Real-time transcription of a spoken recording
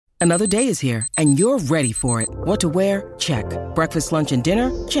Another day is here, and you're ready for it. What to wear? Check. Breakfast, lunch, and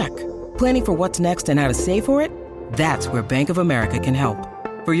dinner? Check. Planning for what's next and how to save for it? That's where Bank of America can help.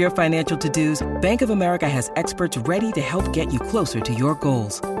 For your financial to-dos, Bank of America has experts ready to help get you closer to your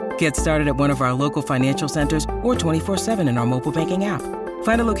goals. Get started at one of our local financial centers or 24/7 in our mobile banking app.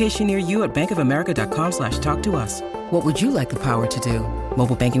 Find a location near you at bankofamerica.com/talktous. What would you like the power to do?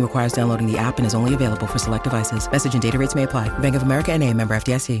 Mobile banking requires downloading the app and is only available for select devices. Message and data rates may apply. Bank of America N.A., member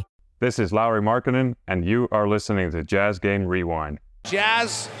FDIC. This is Lauri Markkanen, and you are listening to Jazz Game Rewind.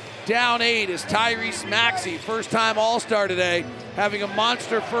 Jazz down 8 is Tyrese Maxey, first-time All-Star today, having a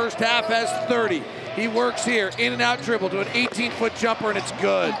monster first half, has 30. He works here, in and out dribble to an 18-foot jumper, and it's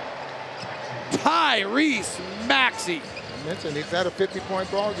good. Tyrese Maxey. I mentioned he's had a 50-point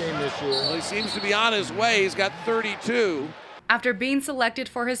ball game this year. Well, he seems to be on his way. He's got 32. After being selected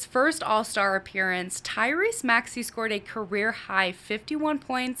for his first All-Star appearance, Tyrese Maxey scored a career-high 51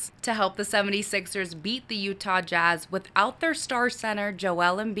 points to help the 76ers beat the Utah Jazz without their star center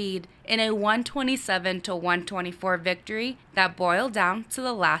Joel Embiid in a 127-124 victory that boiled down to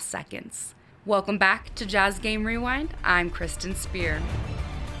the last seconds. Welcome back to Jazz Game Rewind. I'm Kristen Spear.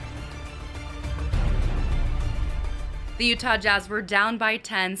 The Utah Jazz were down by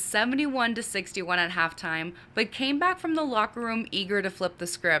 10, 71-61 at halftime, but came back from the locker room eager to flip the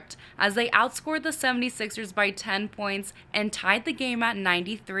script as they outscored the 76ers by 10 points and tied the game at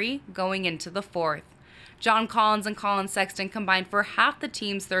 93 going into the fourth. John Collins and Colin Sexton combined for half the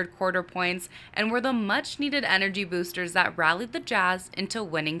team's third quarter points and were the much-needed energy boosters that rallied the Jazz into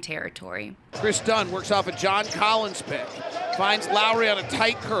winning territory. Chris Dunn works off a John Collins pick, finds Lowry on a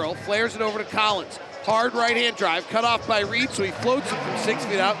tight curl, flares it over to Collins. Hard right-hand drive, cut off by Reed, so he floats it from 6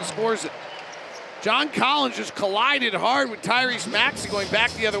 feet out and scores it. John Collins just collided hard with Tyrese Maxey going back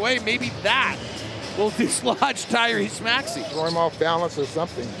the other way. Maybe that will dislodge Tyrese Maxey. Throw him off balance or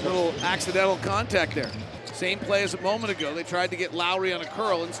something. Little accidental contact there. Same play as a moment ago. They tried to get Lowry on a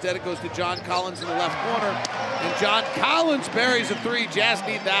curl. Instead, it goes to John Collins in the left corner. And John Collins buries a three. Jazz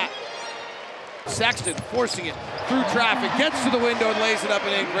need that. Sexton forcing it through traffic, gets to the window and lays it up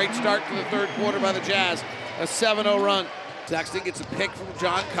and in. Great start to the third quarter by the Jazz. A 7-0 run. Sexton gets a pick from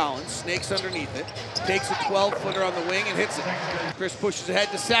John Collins, snakes underneath it, takes a 12-footer on the wing and hits it. Chris pushes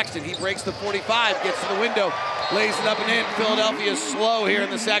ahead to Sexton. He breaks the 45, gets to the window, lays it up and in. Philadelphia is slow here in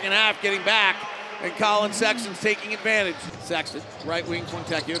the second half, getting back. And Colin Sexton's taking advantage. Sexton, right wing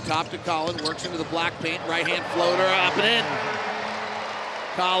Fontecchio, top to Colin, works into the black paint, right-hand floater, up and in.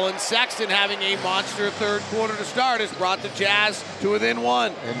 Colin Sexton, having a monster third quarter to start, has brought the Jazz to within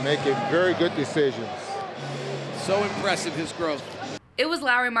one. And making very good decisions. So impressive, his growth. It was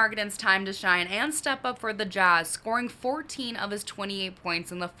Lauri Markkanen's time to shine and step up for the Jazz, scoring 14 of his 28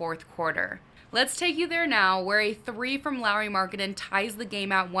 points in the fourth quarter. Let's take you there now, where a three from Lauri Markkanen ties the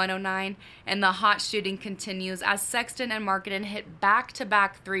game at 109, and the hot shooting continues as Sexton and Markkanen hit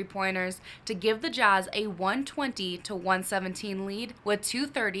back-to-back three-pointers to give the Jazz a 120-117 lead with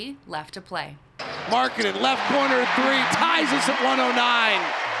 2:30 left to play. Markkanen, left corner three, ties us at 109.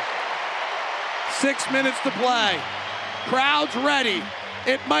 6 minutes to play. Crowd's ready.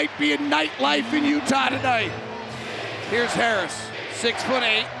 It might be a nightlife in Utah tonight. Here's Harris,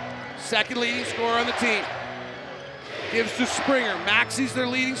 6'8". Second leading scorer on the team. Gives to Springer. Maxey's their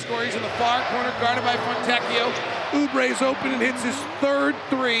leading scorer. He's in the far corner, guarded by Fontecchio. Oubre's open and hits his third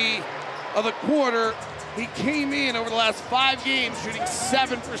three of the quarter. He came in over the last 5 games shooting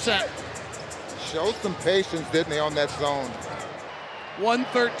 7%. Showed some patience, didn't they, on that zone?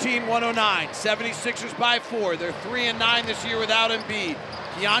 113-109. 76ers by 4. They're 3-9 this year without Embiid.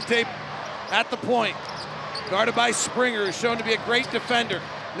 Keontae at the point. Guarded by Springer, who's shown to be a great defender.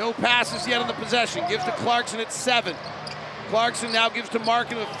 No passes yet on the possession. Gives to Clarkson at 7. Clarkson now gives to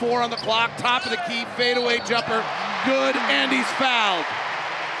Markkanen with 4 on the clock. Top of the key, fadeaway jumper. Good, and he's fouled.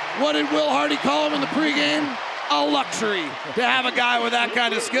 What did Will Hardy call him in the pregame? A luxury to have a guy with that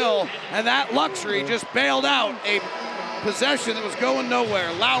kind of skill. And that luxury just bailed out a possession that was going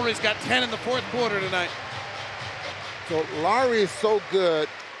nowhere. Lowry's got 10 in the fourth quarter tonight. So Lowry is so good,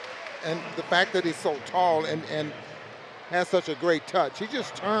 and the fact that he's so tall and has such a great touch. He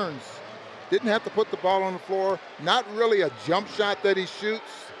just turns. Didn't have to put the ball on the floor. Not really a jump shot that he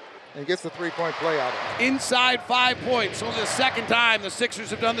shoots, and gets the three-point play out of it. Inside 5 points. Only the second time the Sixers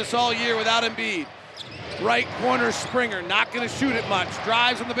have done this all year without Embiid. Right corner Springer, not going to shoot it much.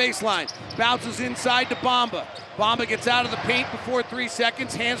 Drives on the baseline. Bounces inside to Bamba. Bamba gets out of the paint before 3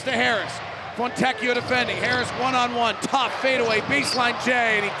 seconds. Hands to Harris. Fontecchio defending. Harris one-on-one. Tough fadeaway. Baseline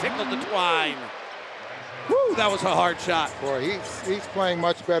J, and he tickled the twine. Woo, that was a hard shot. Boy, he's playing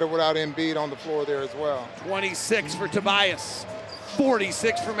much better without Embiid on the floor there as well. 26 for Tobias.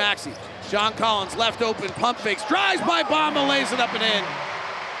 46 for Maxey. John Collins left open, pump fakes, drives by Bamba, lays it up and in.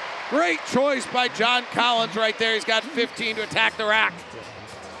 Great choice by John Collins right there. He's got 15 to attack the rack.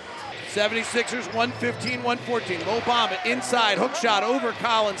 76ers 115-114. Mo Bamba inside, hook shot over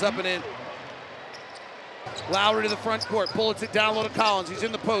Collins, up and in. Lowry to the front court, bullets it down low to Collins. He's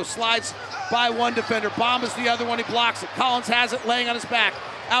in the post, slides by one defender. Bamba's the other one, he blocks it. Collins has it, laying on his back.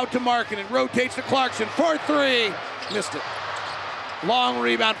 Out to Markkanen, rotates to Clarkson, 4-3. Missed it. Long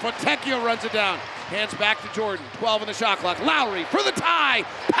rebound, Fontecchio runs it down. Hands back to Jordan, 12 in the shot clock. Lowry for the tie,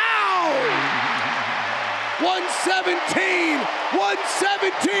 pow! 117,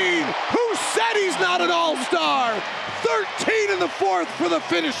 117. Who said he's not an all-star? 13 in the fourth for the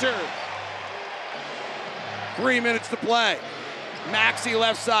finisher. 3 minutes to play. Maxey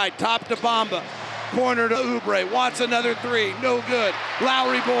left side, top to Bamba. Corner to Oubre, wants another three, no good.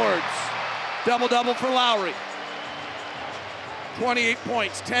 Lowry boards. Double-double for Lowry. 28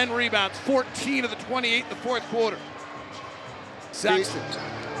 points, 10 rebounds, 14 of the 28 in the fourth quarter. Sexton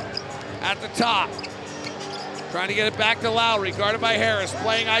at the top. Trying to get it back to Lowry, guarded by Harris,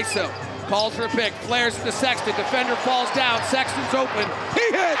 playing ISO. Calls for a pick, flares it to Sexton. Defender falls down, Sexton's open.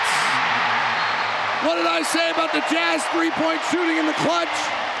 He hits! What did I say about the Jazz three-point shooting in the clutch?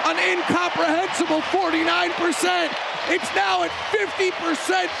 An incomprehensible 49%. It's now at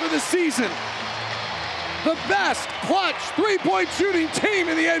 50% for the season. The best clutch three-point shooting team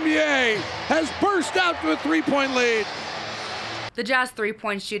in the NBA has burst out to a three-point lead. The Jazz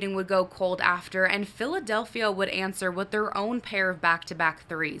three-point shooting would go cold after, and Philadelphia would answer with their own pair of back-to-back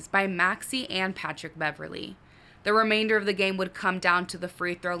threes by Maxey and Patrick Beverley. The remainder of the game would come down to the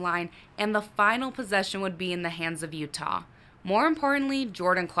free throw line, and the final possession would be in the hands of Utah. More importantly,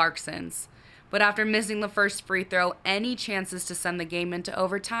 Jordan Clarkson's. But after missing the first free throw, any chances to send the game into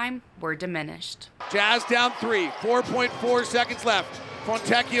overtime were diminished. Jazz down 3, 4.4 seconds left.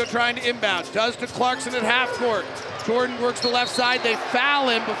 Fontecchio trying to inbound, does to Clarkson at half court. Jordan works the left side, they foul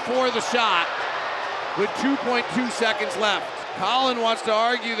him before the shot with 2.2 seconds left. Colin wants to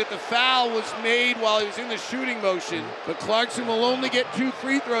argue that the foul was made while he was in the shooting motion, but Clarkson will only get 2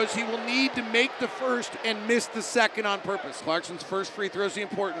 free throws. He will need to make the first and miss the second on purpose. Clarkson's first free throw is the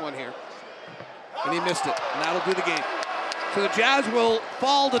important one here. And he missed it, and that'll do the game. So the Jazz will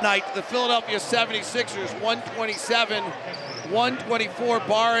fall tonight to the Philadelphia 76ers, 127-124,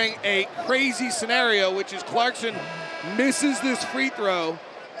 barring a crazy scenario, which is Clarkson misses this free throw.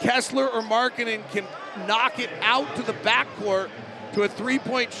 Kessler or Markkanen can knock it out to the backcourt to a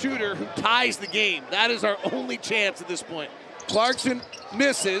three-point shooter who ties the game. That is our only chance at this point. Clarkson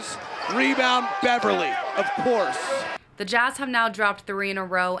misses, rebound Beverley, of course. The Jazz have now dropped 3 in a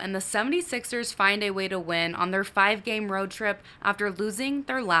row, and the 76ers find a way to win on their 5-game road trip after losing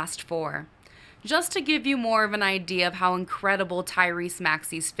their last 4. Just to give you more of an idea of how incredible Tyrese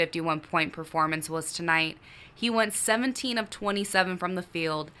Maxey's 51-point performance was tonight, he went 17 of 27 from the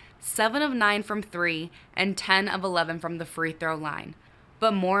field, 7 of 9 from 3, and 10 of 11 from the free throw line.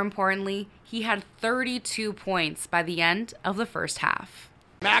 But more importantly, he had 32 points by the end of the first half.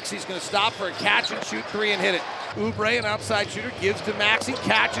 Maxey's going to stop for a catch-and-shoot 3 and hit it. Oubre, an outside shooter, gives to Maxey,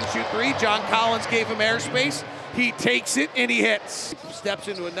 catch-and-shoot 3. John Collins gave him airspace. He takes it, and he hits. Steps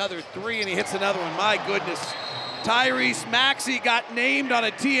into another 3, and he hits another one. My goodness. Tyrese Maxey got named on a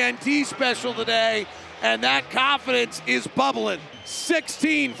TNT special today, and that confidence is bubbling.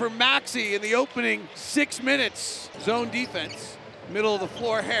 16 for Maxey in the opening 6 minutes. Zone defense. Middle of the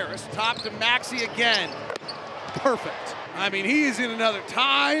floor, Harris. Top to Maxey again. Perfect. I mean, he is in another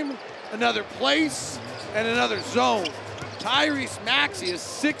time, another place, and another zone. Tyrese Maxey is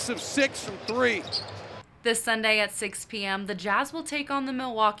 6 of 6 from 3. This Sunday at 6 p.m., the Jazz will take on the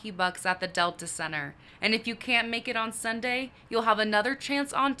Milwaukee Bucks at the Delta Center. And if you can't make it on Sunday, you'll have another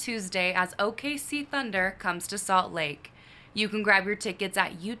chance on Tuesday as OKC Thunder comes to Salt Lake. You can grab your tickets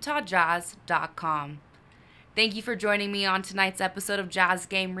at utahjazz.com. Thank you for joining me on tonight's episode of Jazz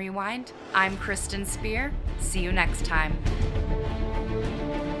Game Rewind. I'm Kristen Spear. See you next time.